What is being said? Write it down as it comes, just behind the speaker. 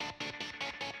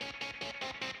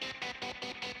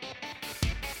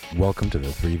Welcome to the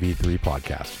 3v3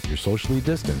 podcast, your socially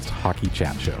distanced hockey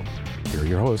chat show. Here are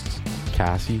your hosts,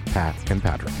 Cassie, Pat, and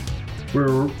Patrick. We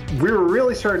were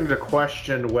really starting to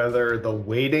question whether the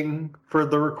waiting for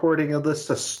the recording of this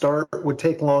to start would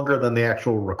take longer than the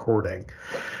actual recording,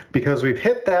 because we've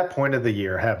hit that point of the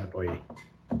year, haven't we?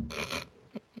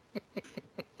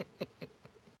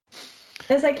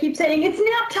 As I keep saying, it's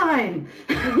nap time.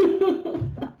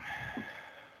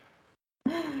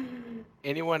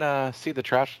 Anyone see the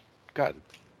trash got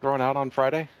thrown out on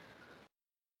Friday?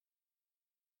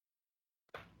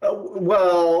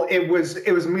 Well, it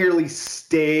was merely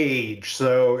staged,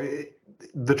 so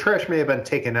the trash may have been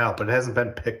taken out, but it hasn't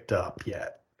been picked up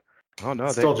yet. Oh no,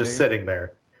 it's still just sitting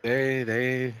there.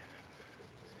 They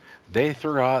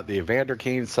threw out the Evander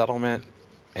Kane settlement,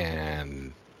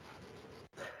 and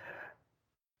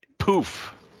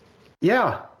poof.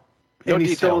 Yeah, No and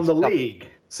he's still in the details. league.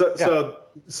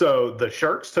 So the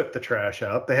Sharks took the trash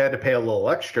out. They had to pay a little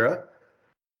extra,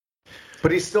 but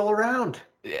he's still around.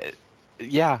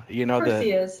 Yeah, you know Of course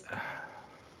he is.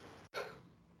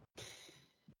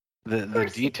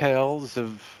 the details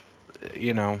of,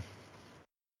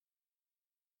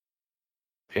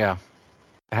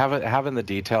 having the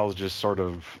details just sort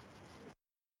of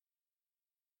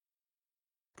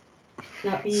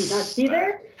Not be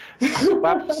there.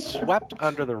 swept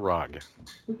under the rug.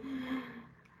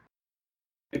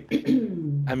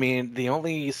 I mean, the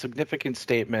only significant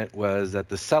statement was that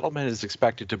the settlement is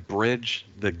expected to bridge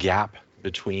the gap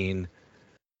between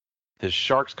his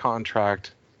Sharks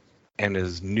contract and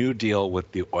his new deal with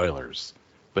the Oilers,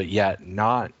 but yet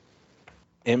not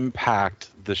impact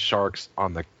the Sharks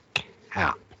on the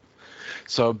cap.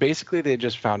 So basically, they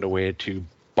just found a way to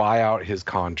buy out his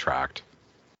contract.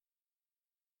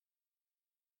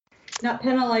 Not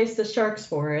penalize the Sharks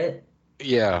for it.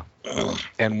 Yeah,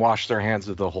 and wash their hands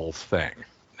of the whole thing.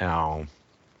 Now,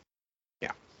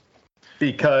 yeah.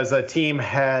 Because a team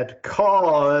had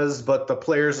cause, but the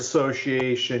Players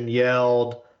Association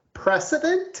yelled,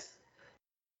 precedent?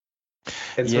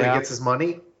 And so he gets his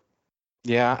money?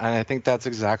 Yeah, and I think that's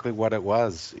exactly what it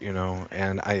was,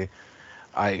 and I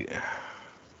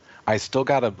still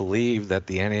got to believe that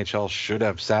the NHL should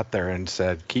have sat there and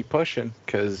said, keep pushing,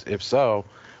 because if so,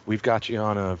 we've got you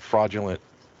on a fraudulent,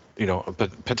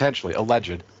 potentially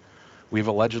alleged. We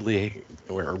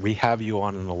have you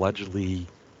on an allegedly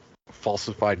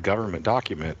falsified government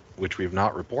document, which we've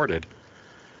not reported,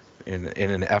 in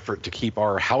an effort to keep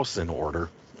our house in order,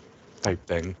 type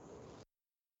thing.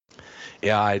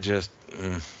 Yeah,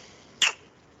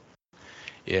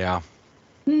 yeah.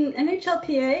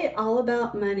 NHLPA, all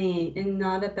about money and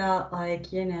not about,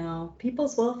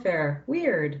 people's welfare.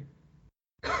 Weird.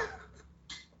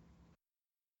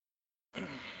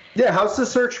 Yeah, how's the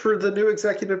search for the new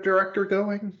executive director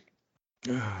going?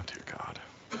 Oh, dear God.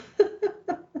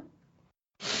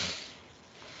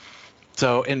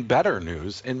 So, in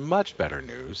much better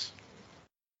news,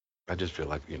 I just feel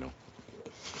like, Mr.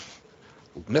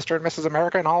 and Mrs.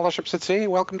 America and all the ships at sea,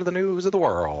 welcome to the news of the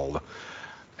world.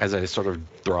 As I sort of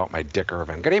throw out my Dick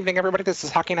Irvin. Good evening, everybody. This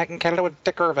is Hockey Night in Canada with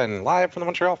Dick Irvin, live from the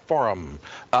Montreal Forum.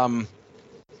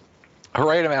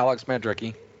 Hooray to Alex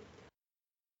Mandrycky.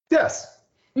 Yes.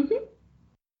 Mm-hmm.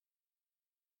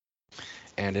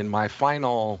 And in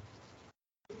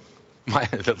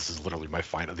this is literally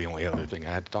the only other thing I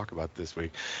had to talk about this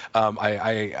week.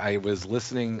 I was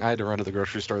listening. I had to run to the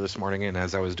grocery store this morning, and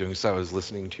as I was doing so, I was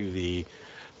listening to the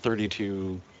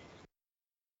 32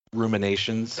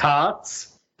 Ruminations.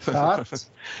 Tots.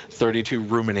 32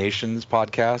 Ruminations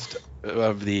podcast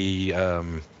of the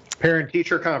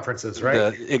parent-teacher conferences,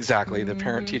 right? Exactly. The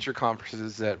parent-teacher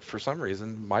conferences that, for some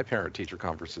reason, my parent-teacher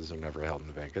conferences are never held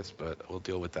in Vegas, but we'll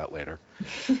deal with that later.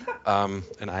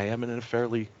 And I am in a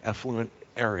fairly affluent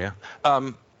area.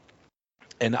 And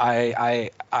I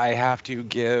have to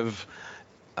give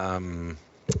Nazem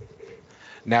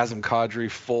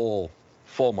Kadri full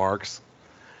marks,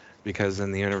 because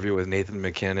in the interview with Nathan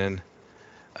McKinnon,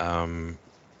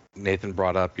 Nathan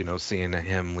brought up, seeing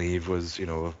him leave was,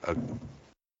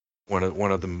 one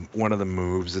of the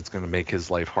moves that's going to make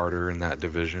his life harder in that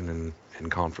division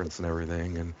and conference and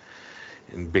everything,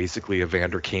 and basically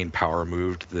Evander Kane power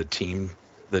moved the team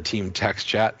text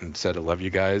chat and said, I love you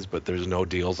guys, but there's no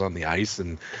deals on the ice,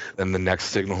 and then the next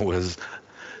signal was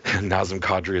Nazem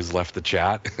Kadri has left the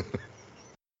chat.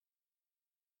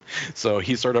 So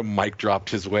he sort of mic dropped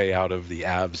his way out of the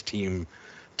Avs team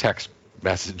text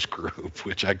message group,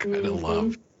 which I kind of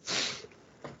love.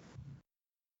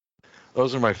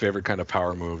 Those are my favorite kind of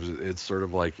power moves. It's sort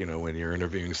of like, when you're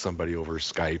interviewing somebody over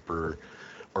Skype or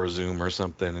Zoom or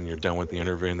something, and you're done with the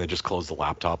interview and they just close the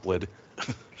laptop lid.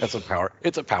 It's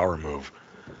a power move.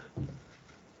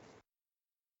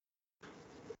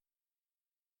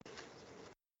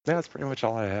 that's pretty much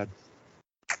all I had.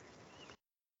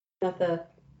 Got the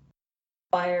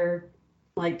tire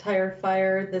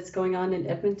fire that's going on in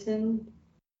Edmonton,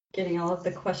 getting all of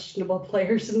the questionable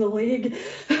players in the league.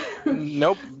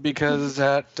 Nope, because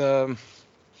that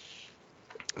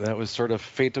was sort of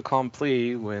fait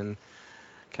accompli when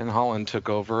Ken Holland took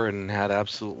over and had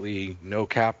absolutely no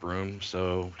cap room.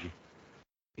 So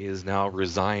he is now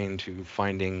resigned to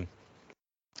finding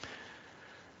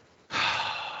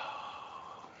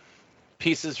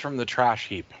pieces from the trash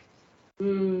heap.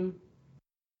 Mm.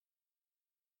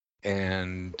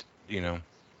 And yeah,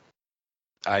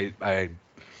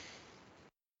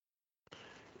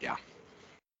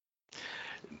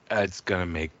 it's gonna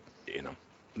make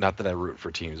not that I root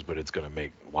for teams, but it's gonna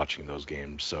make watching those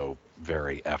games so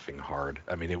very effing hard.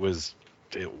 I mean, it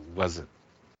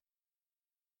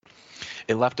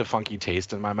left a funky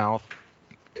taste in my mouth.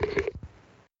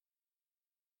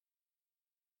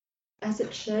 As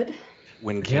it should.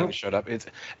 When Kane showed up,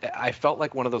 I felt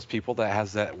like one of those people that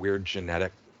has that weird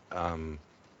genetic,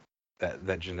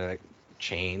 that genetic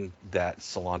chain that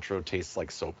cilantro tastes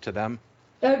like soap to them.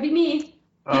 That would be me.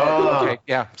 Oh, Okay,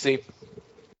 yeah. See.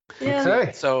 Yeah.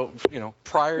 okay. So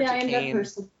prior to I'm that Kane,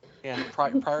 person. yeah,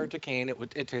 prior to Kane,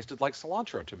 it tasted like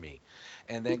cilantro to me,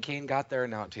 and then Kane got there,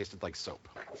 and now it tasted like soap.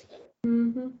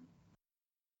 Mm-hmm.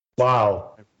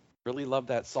 Wow. Really love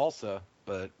that salsa,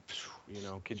 but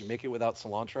could you make it without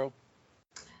cilantro?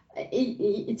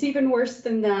 It's even worse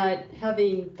than that,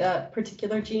 having that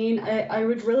particular gene. I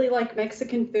would really like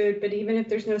Mexican food, but even if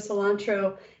there's no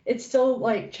cilantro, it's still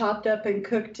like chopped up and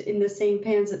cooked in the same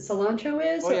pans that cilantro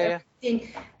is. Oh, yeah.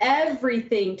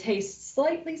 Everything tastes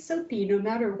slightly soapy no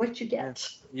matter what you get.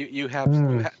 You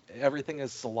have everything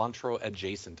is cilantro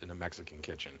adjacent in a Mexican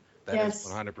kitchen. That is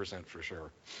 100% for sure.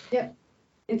 Yep.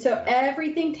 And so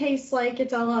everything tastes like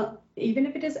it's all, even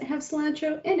if it doesn't have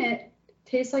cilantro in it,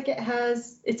 tastes like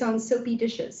it's on soapy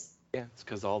dishes. Yeah, it's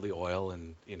because all the oil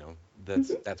and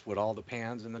that's what all the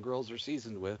pans and the grills are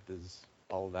seasoned with, is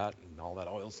all of that, and all that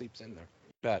oil seeps in there.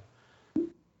 Bet.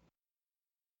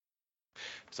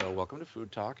 So welcome to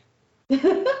Food Talk.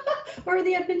 Or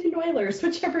the Edmonton Oilers,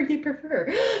 whichever you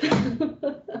prefer.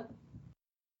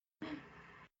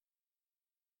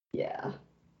 Yeah.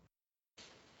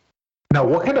 Now,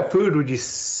 what kind of food would you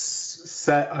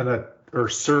set on or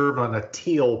serve on a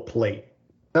teal plate?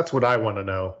 That's what I want to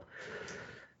know.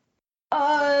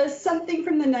 Something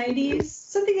from the 90s,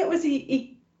 something that was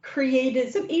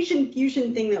created, some Asian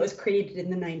fusion thing that was created in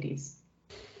the 90s.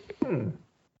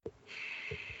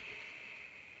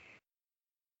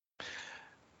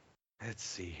 Let's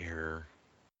see here.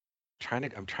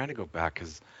 I'm trying to go back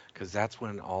because that's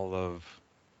when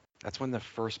the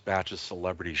first batch of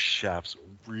celebrity chefs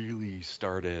really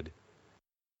started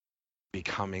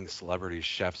becoming celebrity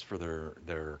chefs for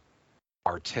their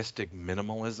artistic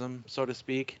minimalism, so to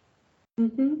speak.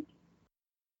 Mm-hmm.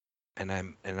 And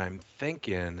I'm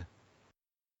thinking,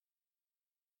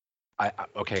 I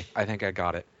think I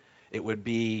got it. It would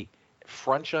be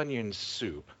French onion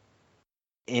soup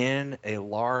in a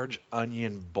large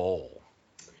onion bowl.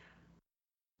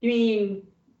 You mean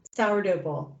sourdough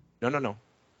bowl? No.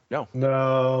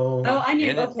 Oh,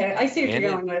 onion. Okay, I see what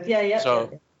you're going with. Yeah.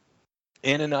 So,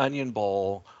 in an onion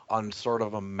bowl on sort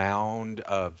of a mound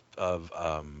of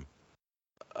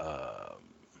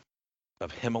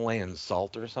Himalayan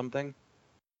salt or something.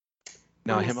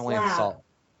 No, Himalayan salt.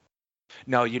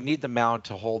 No, you need the mound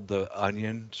to hold the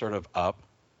onion sort of up,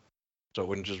 so it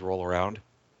wouldn't just roll around.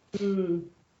 Because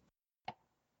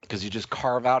you just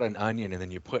carve out an onion and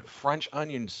then you put French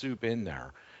onion soup in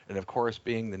there. And of course,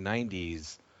 being the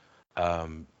 90s,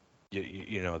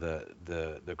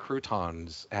 the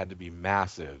croutons had to be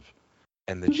massive,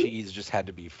 and the cheese just had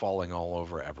to be falling all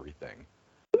over everything.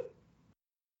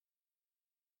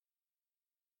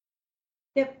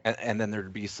 Yep. And then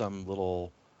thered be some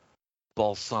little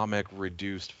balsamic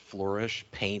reduced flourish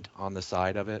paint on the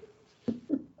side of it.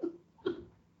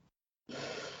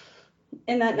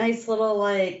 And that nice little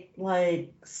like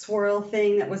swirl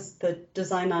thing that was the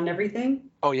design on everything.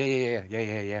 Oh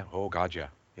yeah. Oh god, yeah.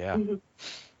 Mm-hmm.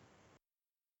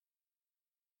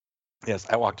 Yes,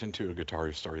 I walked into a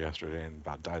guitar store yesterday and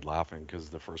about died laughing because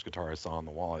the first guitar I saw on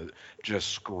the wall just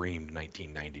screamed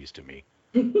 1990s to me.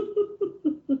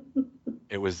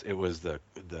 It was the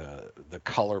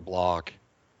color block,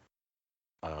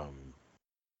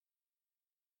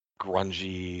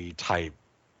 grungy type,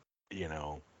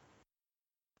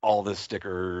 all the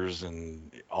stickers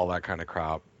and all that kind of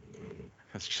crap.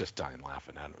 It's just dying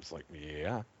laughing at it. It was like,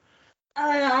 yeah.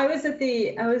 I was at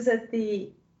the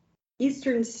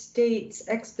Eastern States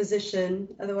Exposition,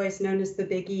 otherwise known as the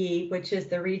Big E, which is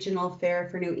the regional fair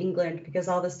for New England, because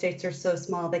all the states are so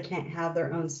small they can't have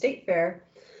their own state fair.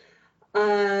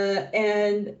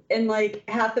 And like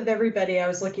half of everybody, I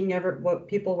was looking at what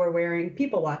people were wearing,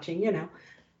 people watching, you know.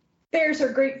 Fairs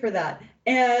are great for that.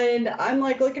 And I'm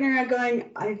like looking around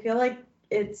going, I feel like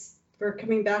we're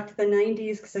coming back to the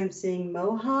 90s because I'm seeing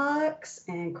mohawks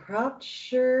and cropped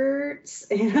shirts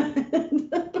and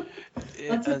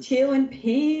lots of teal and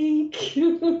pink.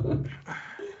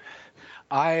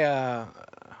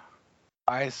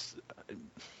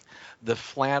 The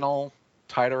flannel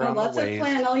tied around the waist. Lots of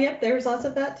flannel. Yep, there's lots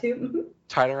of that too. Mm-hmm.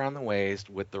 Tied around the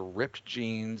waist with the ripped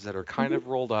jeans that are kind of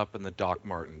rolled up in the Doc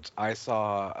Martens. I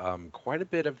saw quite a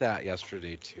bit of that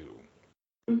yesterday too.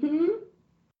 Mm-hmm.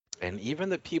 And even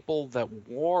the people that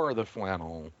wore the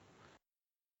flannel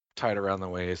tied around the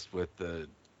waist with the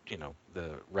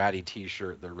ratty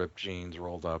T-shirt, the ripped jeans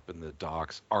rolled up in the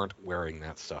Docs aren't wearing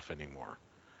that stuff anymore.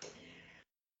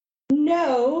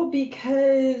 No,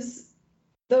 because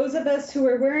those of us who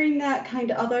are wearing that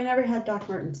kind of, although I never had Doc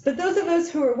Martens, but those of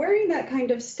us who are wearing that kind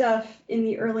of stuff in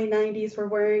the early 90s were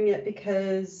wearing it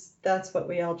because that's what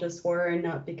we all just wore and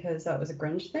not because that was a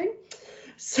grunge thing.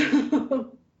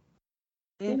 So...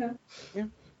 Yeah.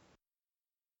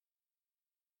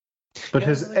 But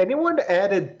has anyone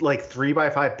added like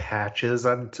 3x5 patches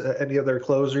onto any of their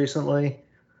clothes recently?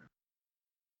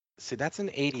 See, that's an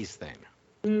 80s thing.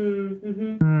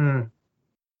 Mm-hmm.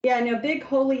 Yeah, no, big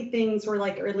holy things were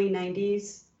like early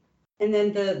 90s. And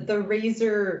then the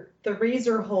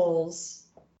razor holes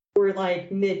were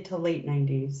like mid to late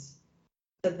 90s.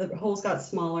 The holes got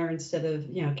smaller instead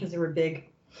of, because they were big.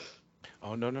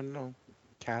 Oh, no.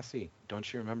 Cassie,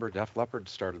 don't you remember Def Leppard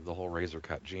started the whole razor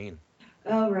cut jean?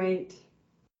 Oh, right.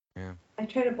 Yeah. I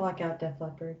try to block out Def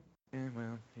Leppard. Yeah,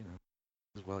 well,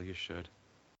 as well you should.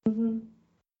 Mm-hmm.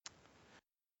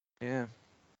 Yeah.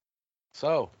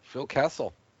 So, Phil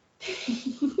Kessel.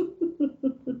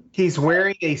 He's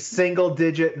wearing a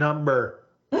single-digit number.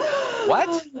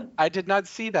 What? I did not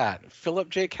see that. Philip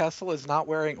J. Kessel is not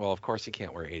wearing... Well, of course he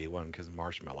can't wear 81 because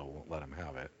Marshmallow won't let him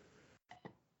have it.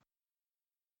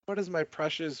 What is my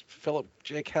precious Philip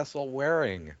J. Kessel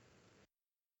wearing?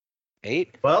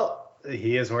 8? Well,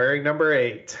 he is wearing number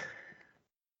 8.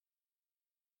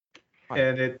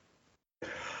 And it,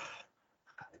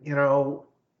 in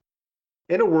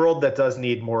a world that does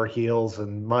need more heels,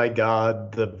 and my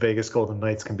God, the Vegas Golden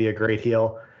Knights can be a great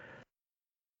heel,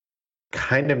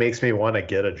 kind of makes me want to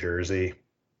get a jersey.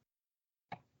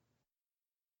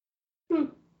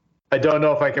 I don't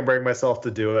know if I can bring myself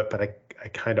to do it, but I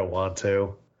kind of want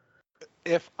to.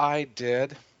 If I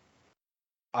did,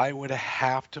 I would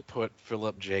have to put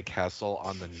Philip J. Kessel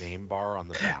on the name bar on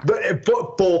the back.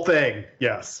 The full thing,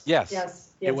 yes.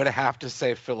 Yes. It would have to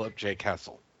say Philip J.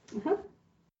 Kessel. Uh-huh.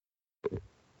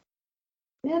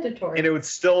 Mandatory. And it would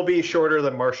still be shorter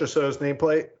than Marcia So's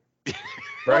nameplate.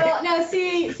 Right? Well, no,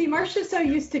 see, Marcia So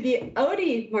used to be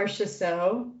Odie Marcia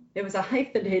So. It was a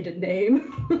hyphenated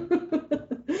name.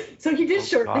 So he did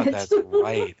shorten it. That's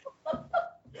right.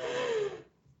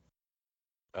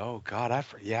 Oh God,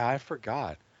 I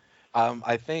forgot.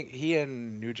 I think he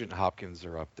and Nugent Hopkins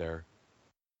are up there.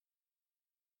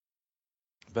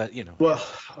 But Well,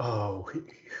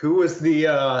 who was the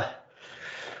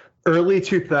early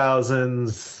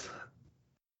 2000s,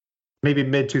 maybe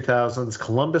mid 2000s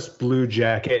Columbus Blue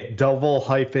Jacket double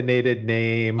hyphenated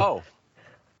name? Oh,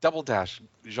 Double Dash,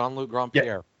 Jean-Luc Grandpierre.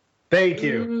 Yeah. Thank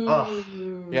you. Oh.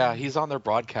 Yeah, he's on their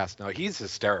broadcast now. He's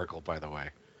hysterical, by the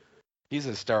way. He's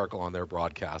hysterical on their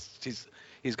broadcasts.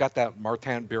 He's got that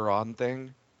Martin Biron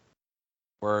thing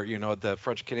where, the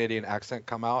French Canadian accent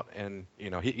come out and,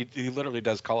 he literally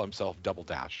does call himself Double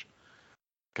Dash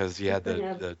because he had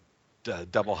the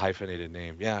double hyphenated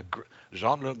name. Yeah,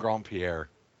 Jean-Luc Grandpierre.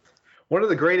 One of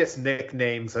the greatest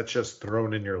nicknames that's just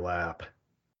thrown in your lap.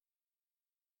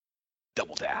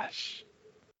 Double Dash.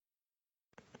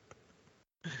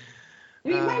 I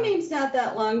mean, my name's not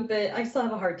that long, but I still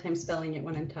have a hard time spelling it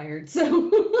when I'm tired. So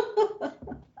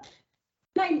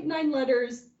 9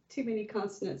 letters, too many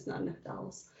consonants, not enough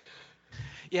vowels.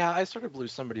 Yeah, I sort of blew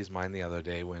somebody's mind the other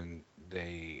day when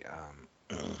they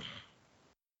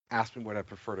asked me what I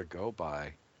prefer to go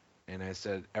by. And I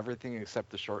said everything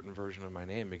except the shortened version of my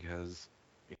name because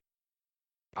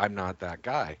I'm not that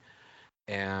guy.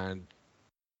 And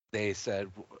they said...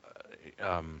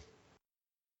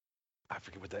 I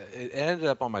forget what that. It ended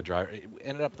up on my driver. It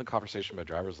ended up in the conversation about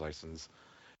my driver's license,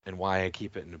 and why I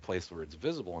keep it in a place where it's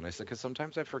visible. And I said, because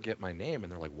sometimes I forget my name, and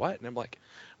they're like, "What?" And I'm like,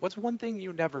 "What's one thing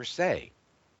you never say?"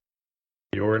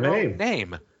 Your name.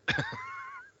 Name.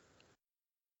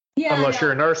 Yeah, Unless know.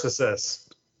 you're a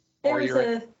narcissist. There Or was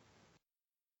you're- a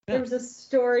there was a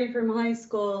story from high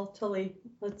school. Totally,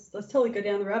 let's totally go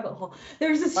down the rabbit hole.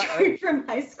 There was a story from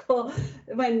high school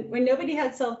when nobody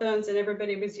had cell phones and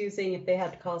everybody was using, if they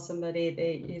had to call somebody,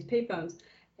 they used payphones.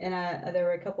 And there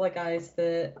were a couple of guys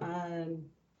that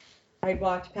I'd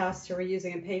walked past who were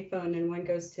using a payphone, and one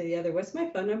goes to the other, "What's my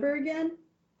phone number again?"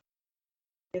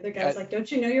 The other guy's like,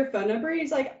 "Don't you know your phone number?"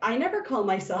 He's like, "I never call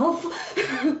myself."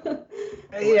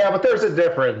 Yeah, but there's a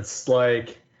difference.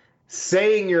 Like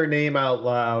saying your name out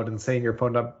loud and saying your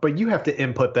phone number, but you have to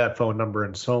input that phone number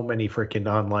in so many freaking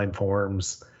online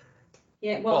forms.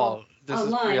 Yeah, well, this is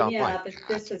online, pre-online. yeah, but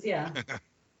this was, yeah.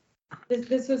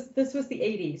 This was the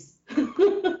 80s.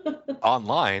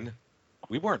 Online?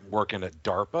 We weren't working at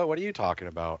DARPA. What are you talking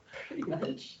about? Pretty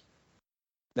much.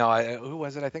 No, who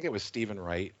was it? I think it was Stephen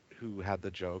Wright who had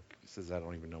the joke. He says, "I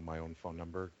don't even know my own phone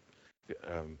number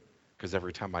because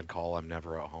every time I'd call, I'm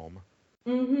never at home."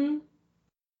 Mm-hmm.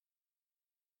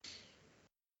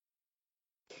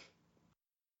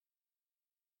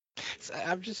 So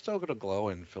I'm just still gonna glow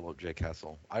in Philip J.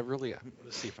 Kessel. I'm gonna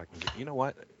see if I can get. You know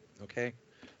what? Okay,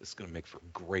 this is gonna make for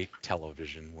great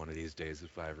television one of these days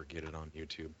if I ever get it on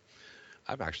YouTube.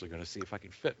 I'm actually gonna see if I can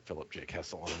fit Philip J.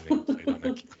 Kessel on a nameplate on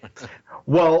it.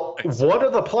 Well, one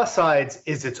of the plus sides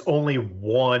is it's only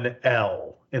one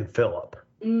L in Philip.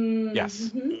 Mm-hmm.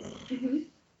 Yes. Mm-hmm.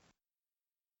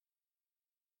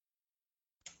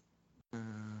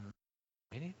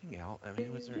 Anything else? I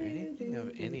mean, was there anything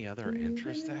of any other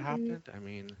interest that happened? I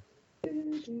mean,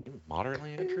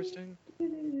 moderately interesting?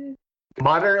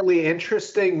 Moderately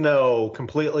interesting, no,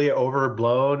 completely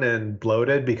overblown and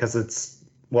bloated because it's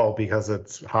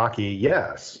hockey,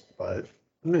 yes, but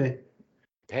meh.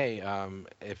 Hey,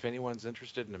 if anyone's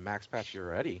interested in a Max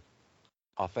Pacioretty,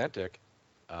 authentic,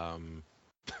 they're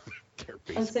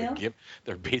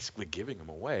basically giving them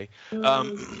away.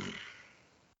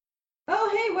 Oh,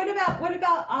 hey, what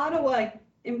about Ottawa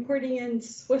importing in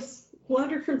Swiss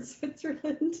water from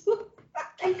Switzerland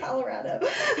and Colorado?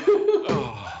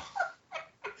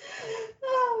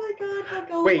 Oh my God, how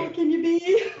gullible can you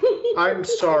be? I'm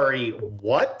sorry,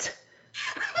 what?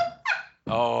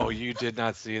 Oh, you did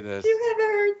not see this. You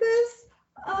haven't heard this?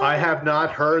 I have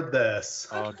not heard this.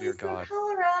 Oh dear So God.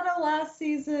 Colorado last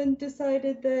season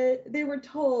decided that they were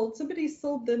told, somebody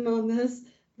sold them on this,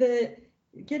 that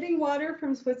getting water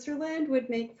from Switzerland would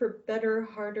make for better,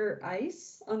 harder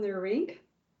ice on their rink.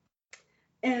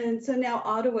 And so now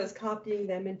Ottawa's copying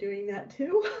them and doing that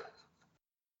too.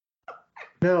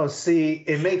 No, see,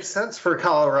 it makes sense for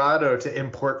Colorado to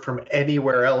import from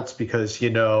anywhere else because,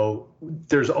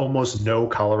 there's almost no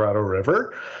Colorado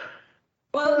River.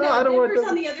 Well, no, Denver's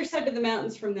on the other side of the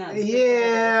mountains from that. So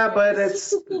yeah, but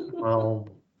it's, well,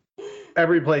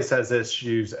 every place has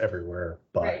issues everywhere.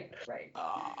 But. Right.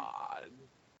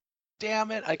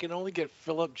 Damn it, I can only get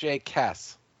Philip J.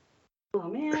 Kess. Oh,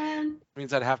 man. It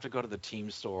means I'd have to go to the team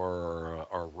store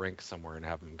or rink somewhere and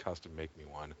have them custom make me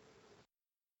one.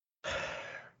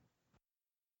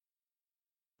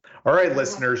 All right,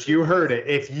 listeners, you heard it.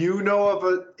 If you know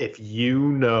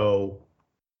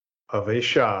of a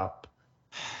shop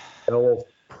that will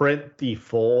print the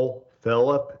full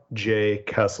Philip J.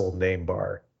 Kessel name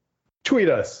bar, tweet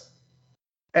us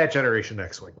at Generation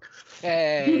X Wing.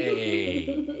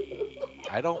 Hey,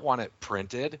 I don't want it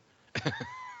printed.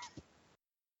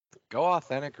 Go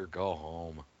authentic or go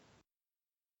home.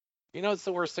 It's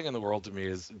the worst thing in the world to me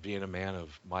is being a man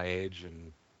of my age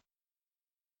and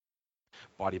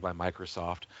body by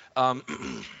Microsoft.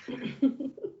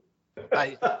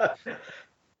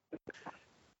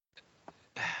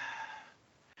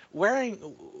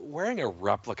 Wearing a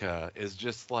replica is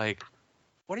just like,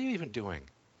 what are you even doing?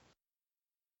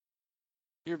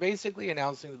 You're basically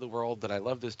announcing to the world that I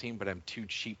love this team, but I'm too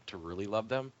cheap to really love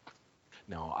them.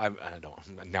 No, I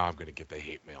don't. Now I'm going to get the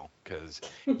hate mail because,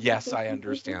 yes, I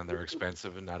understand they're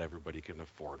expensive and not everybody can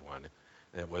afford one.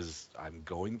 I'm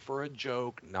going for a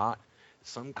joke, not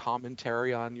some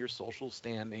commentary on your social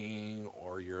standing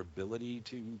or your ability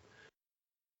to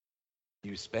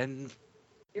spend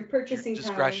your purchasing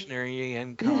discretionary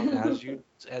income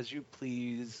as you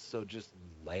please. So just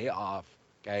lay off,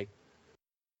 okay?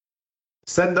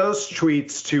 Send those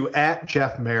tweets to at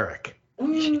Jeff Merrick.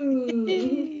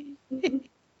 It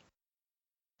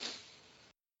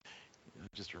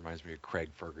just reminds me of Craig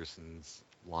Ferguson's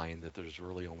line that there's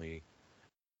really only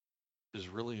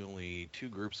two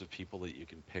groups of people that you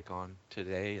can pick on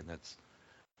today, and that's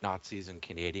Nazis and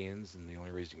Canadians. And the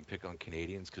only reason you can pick on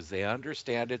Canadians because they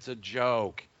understand it's a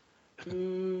joke.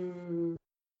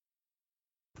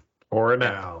 Or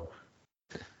now.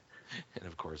 And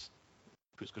of course,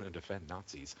 who's going to defend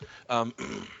Nazis?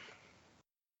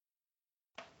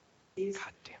 Nazis.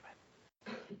 God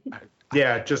damn it.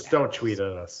 Yeah, just don't tweet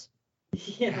at us.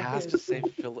 Yeah, It has to say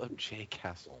Philip J.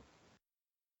 Castle.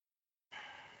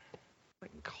 I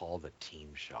can call the team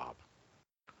shop.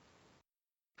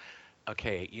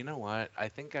 Okay, you know what? I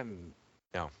think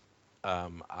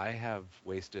I have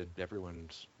wasted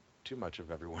too much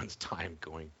of everyone's time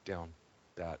going down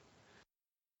that.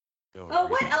 Oh,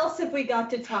 what else have we got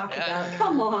to talk about?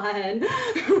 Come on.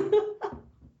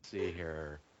 See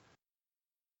here.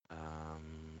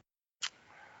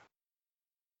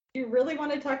 You really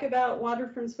want to talk about water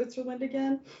from Switzerland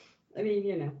again? I mean,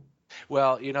 you know.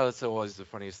 Well, it's always the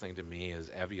funniest thing to me is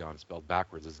Evian spelled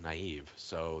backwards is naive.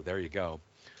 So there you go.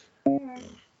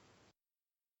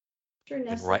 Sure,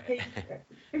 Nestle paid.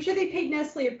 I'm sure they paid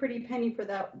Nestle a pretty penny for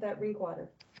that rink water.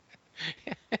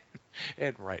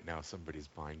 And right now, somebody's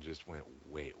mind just went,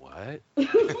 "Wait, what?"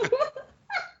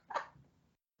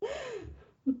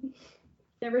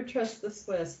 Never trust the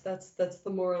Swiss. That's the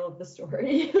moral of the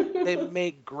story. They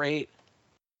make great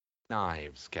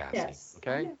knives, Cassie. Yes.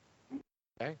 Okay.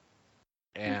 Okay.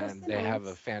 And they have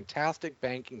a fantastic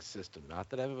banking system. Not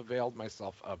that I've availed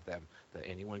myself of them, that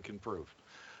anyone can prove.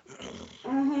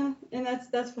 And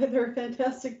that's why they're a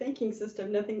fantastic banking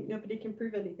system. Nobody can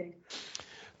prove anything.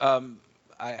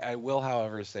 I will,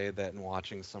 however, say that in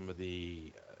watching some of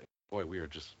the, we are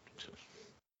just,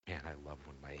 man, I love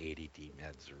when my ADD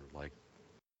meds are like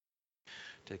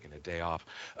taking a day off.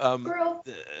 Squirrel.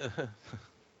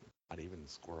 Not even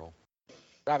squirrel.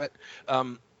 Rabbit.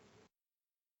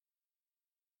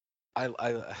 I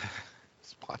was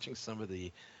watching some of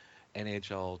the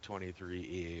NHL 23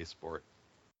 EA Sport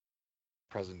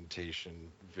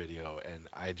presentation video, and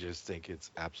I just think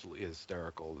it's absolutely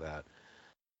hysterical that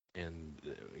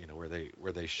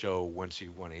where they show once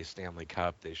you won a Stanley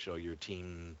Cup, they show your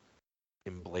team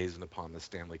emblazoned upon the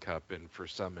Stanley Cup, and for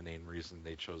some inane reason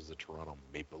they chose the Toronto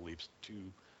Maple Leafs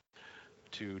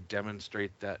to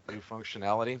demonstrate that new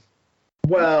functionality.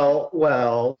 Well,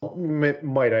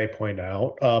 might I point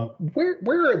out,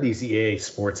 where are these EA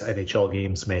Sports NHL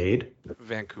games made?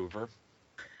 Vancouver.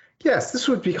 Yes, this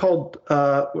would be called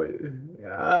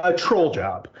a troll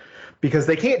job, because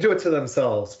they can't do it to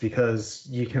themselves because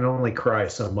you can only cry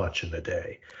so much in a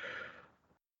day.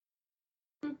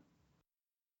 Do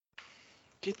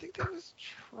you think that was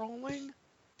trolling?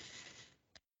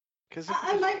 Because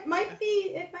it might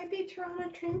be Toronto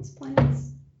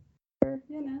transplants, or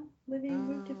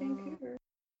moved to Vancouver.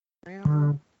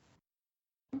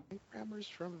 Grammars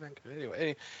from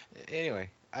Vancouver. Anyway,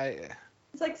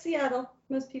 It's like Seattle.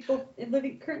 Most people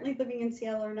currently living in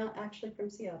Seattle are not actually from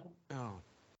Seattle. Oh,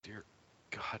 dear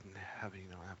God in heaven, you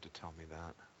don't have to tell me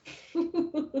that.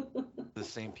 The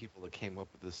same people that came up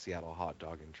with the Seattle hot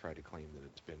dog and try to claim that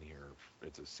it's been here.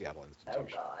 It's a Seattle institution.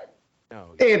 Oh,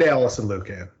 God. No. And Allison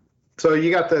Lucan. So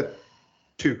you got the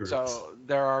two groups. So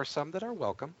there are some that are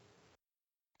welcome.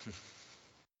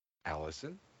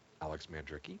 Allison, Alex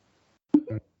Mandricki,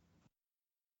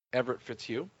 Everett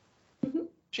Fitzhugh,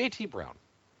 JT Brown,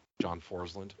 John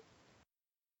Forsland.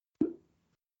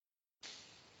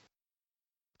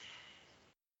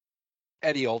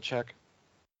 Eddie Olczyk,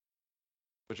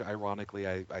 which ironically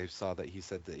I saw that he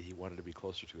said that he wanted to be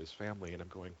closer to his family, and I'm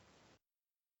going,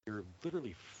 you're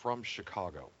literally from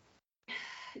Chicago.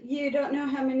 You don't know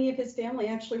how many of his family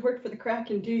actually work for the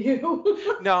Kraken, do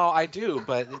you? No, I do,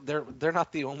 but they're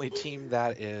not the only team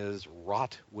that is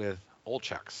wrought with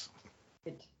Olczyks.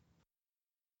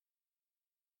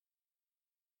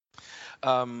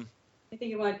 I think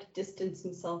he wanted to distance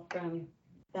himself from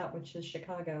that which is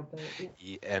Chicago, but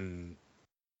yeah. And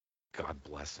God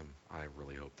bless him. I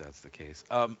really hope that's the case.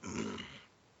 Oh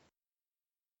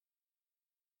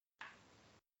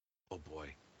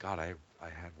boy, God, I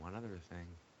had one other thing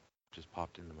just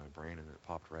popped into my brain and it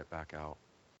popped right back out.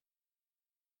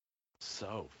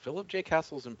 So Philip J.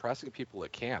 Castle's impressing people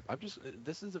at camp.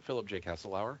 This is a Philip J.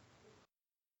 Castle hour,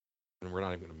 and we're not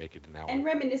even going to make it an hour. And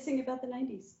reminiscing about the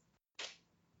 90s.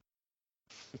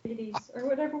 80s, or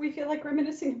whatever we feel like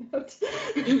reminiscing about.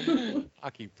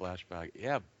 Hockey flashback.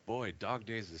 Yeah, boy, dog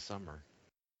days of summer.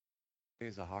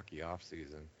 Days of hockey off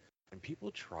season. And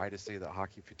people try to say that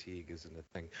hockey fatigue isn't a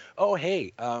thing. Oh,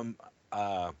 hey,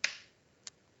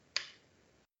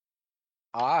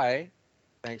 I,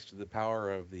 thanks to the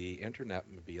power of the internet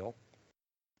mobile,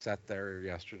 sat there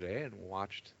yesterday and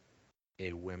watched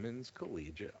a women's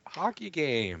collegiate hockey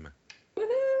game.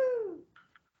 Woohoo!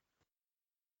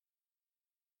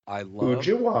 I love. Who'd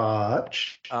you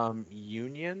watch?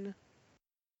 Union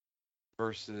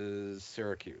versus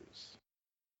Syracuse.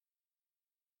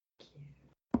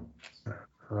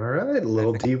 All right, a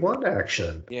little D1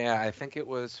 action. Yeah, I think it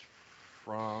was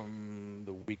from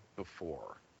the week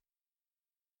before.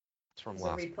 It's from As a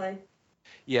last. replay.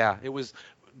 Yeah, it was,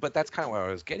 but that's kind of what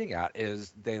I was getting at.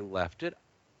 Is they left it.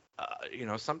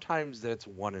 Sometimes it's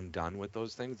one and done with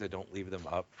those things. They don't leave them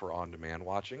up for on-demand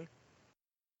watching.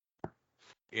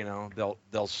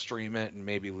 They'll stream it and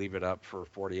maybe leave it up for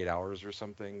 48 hours or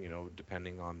something.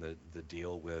 Depending on the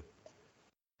deal with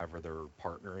whoever they're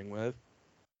partnering with.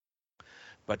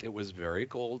 But it was very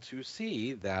cool to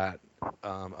see that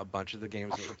a bunch of the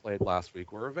games that were played last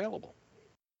week were available.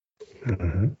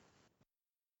 Mm-hmm.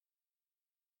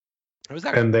 It was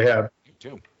actually And they have,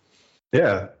 too.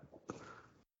 yeah,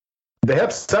 they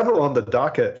have several on the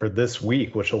docket for this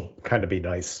week, which will kind of be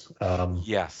nice.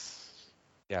 Yes,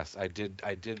 I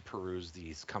did peruse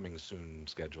the coming soon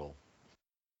schedule.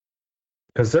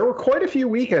 Because there were quite a few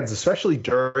weekends, especially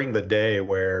during the day,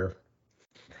 where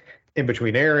in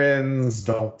between errands,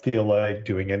 don't feel like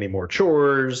doing any more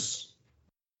chores.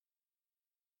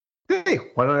 Hey,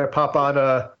 why don't I pop on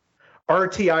a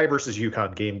RTI versus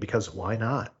UConn game? Because why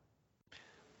not?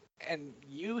 And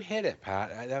you hit it,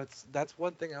 Pat. That's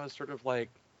one thing I was sort of like.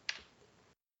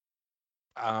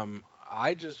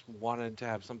 I just wanted to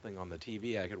have something on the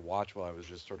TV I could watch while I was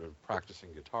just sort of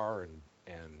practicing guitar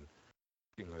and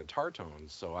doing guitar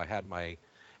tones. So I had my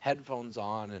headphones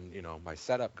on and my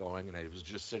setup going, and I was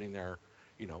just sitting there,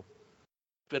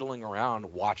 fiddling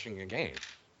around watching a game.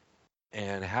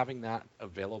 And having that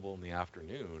available in the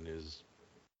afternoon is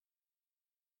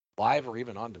live or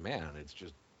even on demand. It's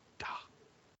just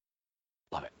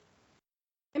love it.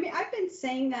 I mean, I've been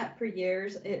saying that for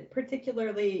years,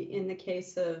 particularly in the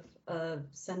case of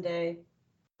Sunday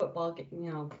football,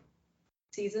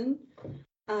 season,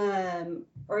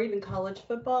 or even college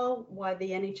football. Why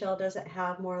the NHL doesn't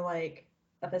have more like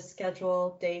of a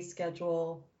day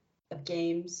schedule of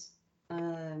games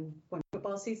when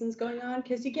football season's going on,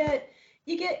 because you get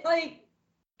like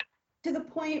to the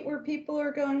point where people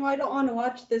are going, well, I don't want to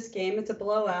watch this game. It's a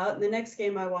blowout. And the next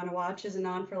game I want to watch isn't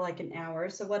on for like an hour.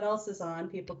 So what else is on?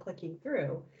 People clicking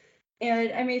through.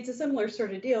 And I mean, it's a similar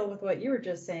sort of deal with what you were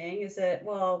just saying, is that,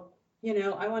 well,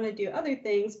 I want to do other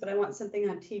things, but I want something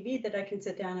on TV that I can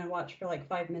sit down and watch for like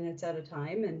 5 minutes at a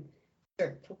time and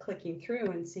start clicking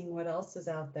through and seeing what else is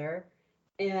out there.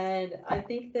 And I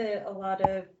think that a lot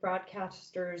of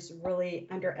broadcasters really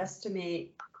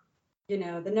underestimate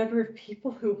the number of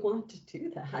people who want to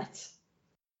do that.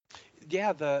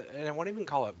 Yeah, and I won't even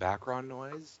call it background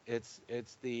noise. It's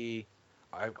the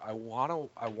I want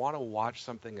to watch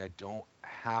something I don't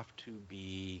have to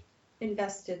be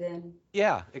invested in.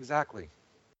 Yeah, exactly.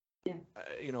 Yeah.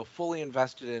 Fully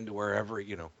invested into wherever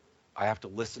I have to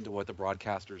listen to what the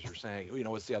broadcasters are saying.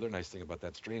 What's the other nice thing about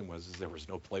that stream is there was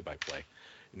no play-by-play.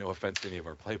 No offense to any of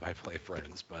our play-by-play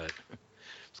friends, but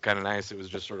it's kind of nice. It was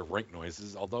just sort of rink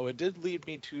noises, although it did lead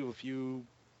me to a few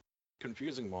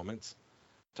confusing moments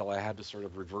until I had to sort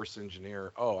of reverse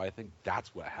engineer. Oh, I think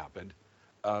that's what happened.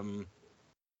 But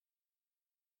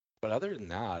other than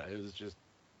that, it was so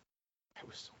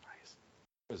nice.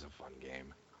 It was a fun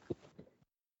game.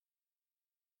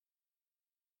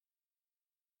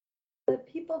 But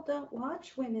people don't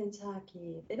watch women's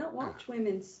hockey. They don't watch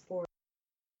women's sports.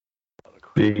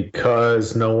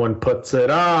 Because no one puts it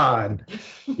on.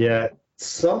 Yet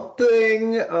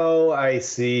something, I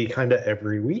see kind of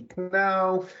every week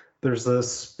now. There's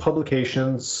this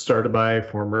publication started by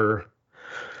former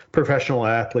professional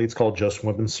athletes called Just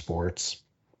Women's Sports.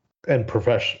 And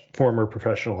former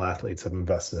professional athletes have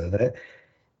invested in it.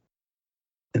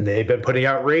 And they've been putting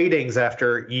out ratings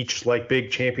after each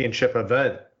big championship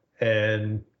event.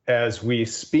 And as we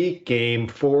speak, Game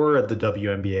 4 of the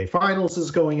WNBA Finals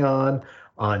is going on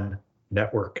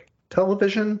network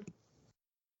television.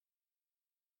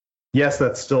 Yes,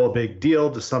 that's still a big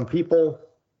deal to some people.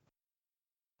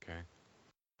 Okay.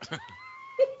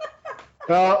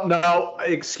 No,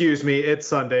 excuse me. It's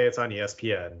Sunday. It's on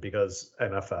ESPN because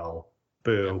NFL.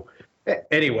 Boo.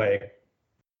 Anyway.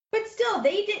 But still,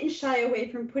 they didn't shy away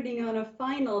from putting on a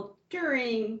final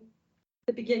during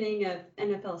the beginning of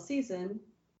NFL season.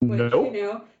 Which,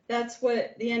 nope. That's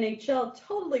what the NHL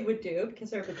totally would do because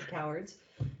they're a bunch of cowards.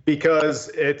 Because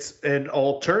it's an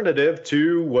alternative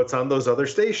to what's on those other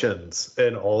stations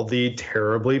and all the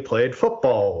terribly played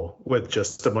football with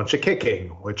just a bunch of kicking,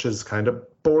 which is kind of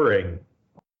boring.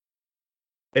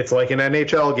 It's like an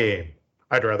NHL game.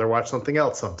 I'd rather watch something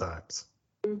else sometimes.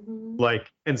 Mm-hmm.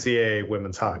 Like NCAA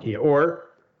women's hockey or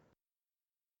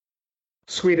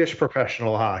Swedish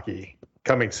professional hockey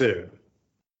coming soon.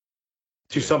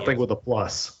 To something with a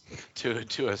plus. To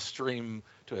a stream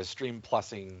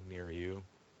plussing near you.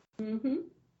 Mm-hmm.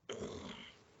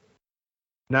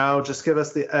 Now just give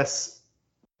us the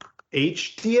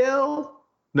SHDL?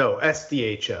 No,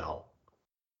 SDHL.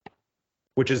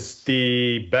 which is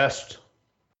the best.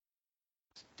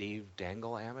 Steve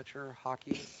Dangle Amateur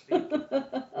Hockey League?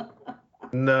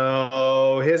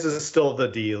 No, his is still the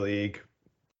D League,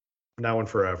 now and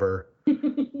forever.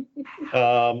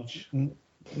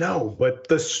 No, but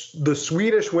the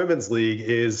Swedish Women's League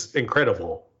is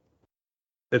incredible.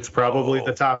 It's probably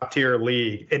the top tier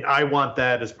league, and I want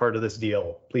that as part of this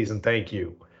deal. Please and thank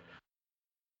you.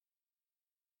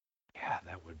 Yeah,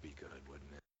 that would be good,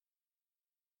 wouldn't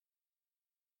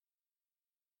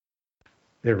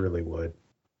it? It really would.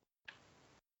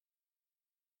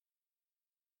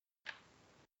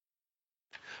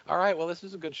 All right, well, this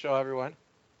was a good show, everyone.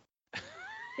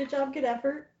 Good job, good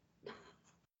effort.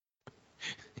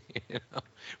 You know,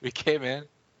 we came in.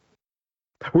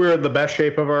 We're in the best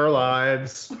shape of our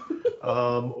lives.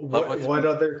 What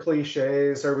other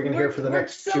cliches are we going to hear for the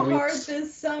next 2 weeks? Worked so hard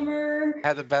this summer.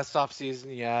 Had the best off season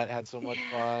yet. Had so much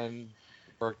fun.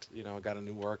 Worked, got a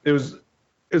new work. It was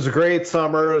a great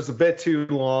summer. It was a bit too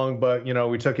long, but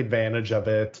we took advantage of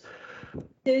it.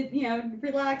 Did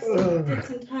relax, took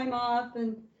some time off,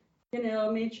 and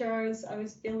made sure I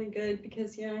was feeling good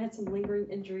because I had some lingering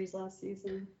injuries last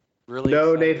season. Really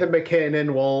no, excited. Nathan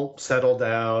McKinnon won't settle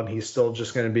down. He's still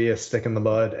just going to be a stick in the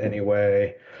mud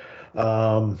anyway.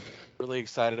 Really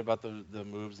excited about the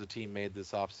moves the team made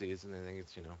this offseason. I think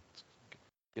it's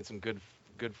get some good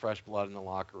fresh blood in the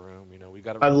locker room. We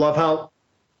got. I love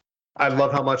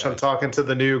how much I'm talking to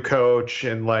the new coach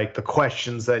and like the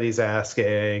questions that he's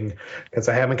asking because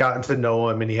I haven't gotten to know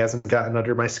him and he hasn't gotten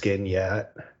under my skin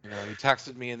yet. He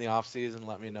texted me in the offseason,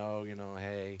 let me know,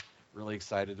 hey, really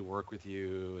excited to work with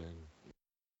you. And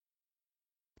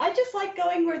I just like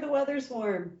going where the weather's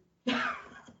warm.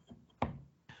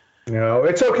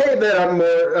 It's okay that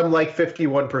I'm like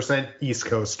 51% East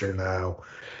Coaster now.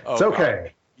 It's okay.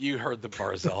 God. You heard the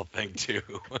Barzell thing too.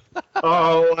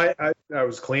 Oh, I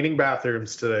was cleaning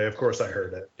bathrooms today. Of course I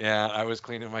heard it. Yeah, I was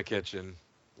cleaning my kitchen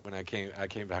when I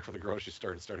came back from the grocery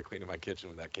store and started cleaning my kitchen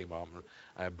when that came on.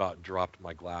 I about dropped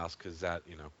my glass because that,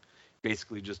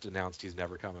 basically just announced he's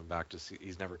never coming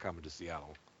to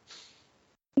Seattle.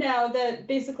 No, that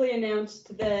basically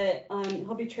announced that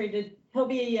he'll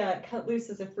be cut loose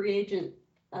as a free agent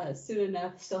soon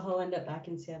enough, so he'll end up back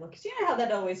in Seattle. Because you know how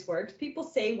that always works. People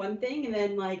say one thing, and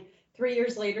then like 3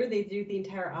 years later, they do the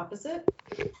entire opposite.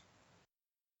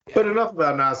 But enough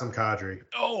about Nazem Kadri.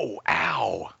 Oh,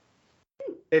 ow!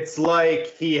 It's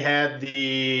like he had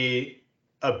the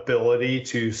ability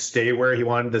to stay where he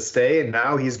wanted to stay, and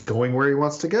now he's going where he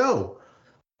wants to go.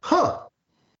 Huh.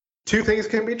 Two things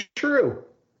can be true.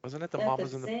 Wasn't it the At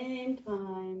mamas the and the same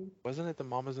time? Wasn't it the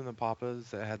mamas and the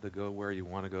papas that had to go where you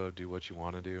want to go, do what you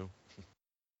want to do?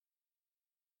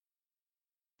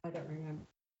 I don't remember.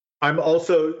 I'm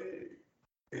also.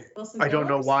 Wilson I don't know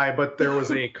Phillips? why, but there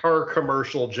was a car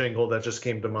commercial jingle that just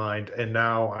came to mind, and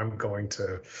now I'm going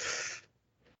to.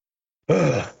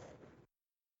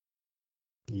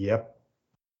 Yep.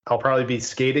 I'll probably be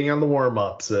skating on the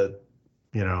warm-ups at,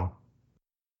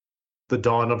 the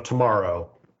dawn of tomorrow,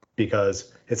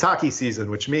 because it's hockey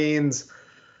season, which means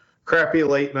crappy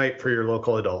late night for your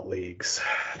local adult leagues.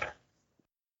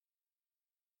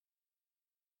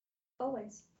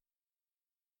 Always.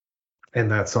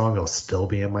 And that song will still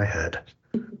be in my head.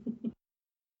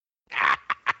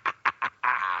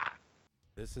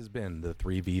 This has been the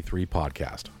 3v3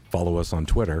 Podcast. Follow us on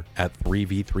Twitter at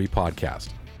 3v3 Podcast.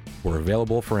 We're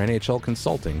available for NHL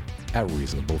consulting at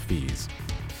reasonable fees.